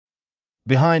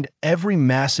Behind every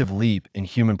massive leap in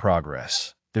human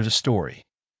progress, there's a story.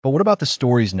 But what about the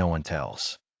stories no one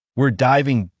tells? We're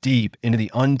diving deep into the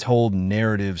untold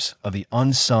narratives of the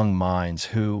unsung minds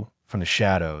who, from the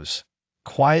shadows,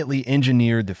 quietly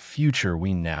engineered the future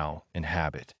we now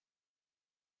inhabit.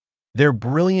 Their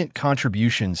brilliant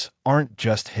contributions aren't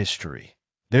just history.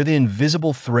 They're the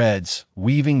invisible threads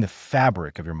weaving the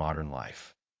fabric of your modern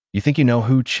life. You think you know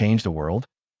who changed the world?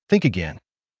 Think again.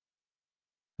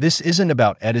 This isn't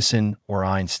about Edison or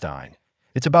Einstein.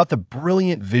 It's about the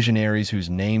brilliant visionaries whose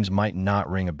names might not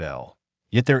ring a bell,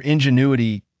 yet their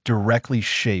ingenuity directly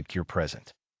shaped your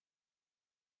present.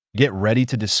 Get ready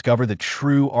to discover the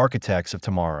true architects of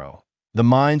tomorrow, the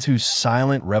minds whose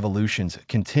silent revolutions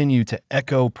continue to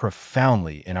echo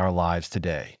profoundly in our lives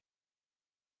today.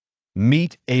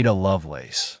 Meet Ada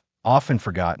Lovelace, often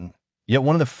forgotten, yet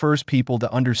one of the first people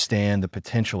to understand the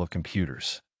potential of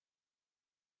computers.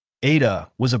 Ada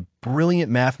was a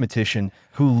brilliant mathematician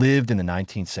who lived in the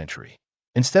 19th century.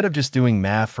 Instead of just doing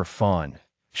math for fun,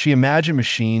 she imagined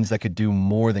machines that could do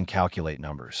more than calculate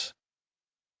numbers.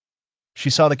 She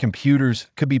saw that computers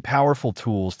could be powerful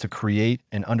tools to create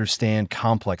and understand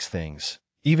complex things,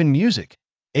 even music.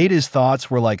 Ada's thoughts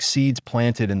were like seeds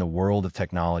planted in the world of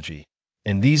technology,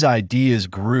 and these ideas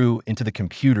grew into the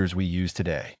computers we use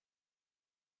today.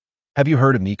 Have you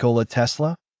heard of Nikola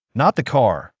Tesla? Not the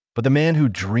car, but the man who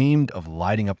dreamed of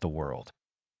lighting up the world.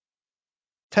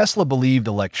 Tesla believed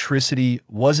electricity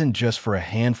wasn't just for a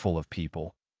handful of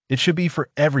people, it should be for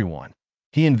everyone.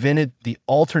 He invented the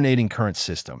alternating current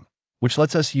system, which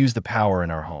lets us use the power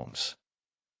in our homes.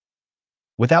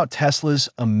 Without Tesla's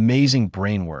amazing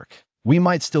brain work, we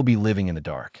might still be living in the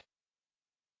dark.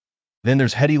 Then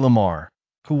there's Hedy Lamarr,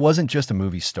 who wasn't just a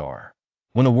movie star.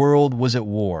 When the world was at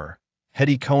war,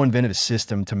 Hedy co-invented a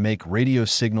system to make radio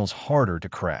signals harder to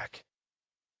crack.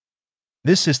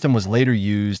 This system was later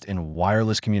used in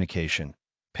wireless communication,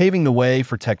 paving the way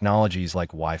for technologies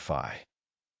like Wi-Fi.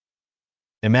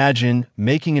 Imagine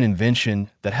making an invention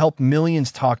that helped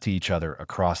millions talk to each other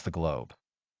across the globe.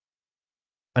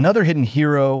 Another hidden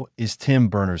hero is Tim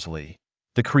Berners-Lee,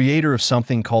 the creator of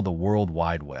something called the World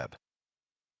Wide Web.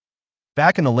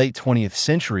 Back in the late 20th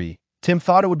century, Tim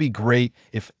thought it would be great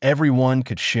if everyone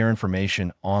could share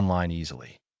information online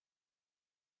easily.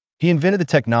 He invented the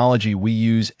technology we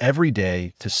use every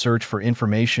day to search for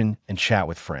information and chat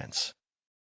with friends.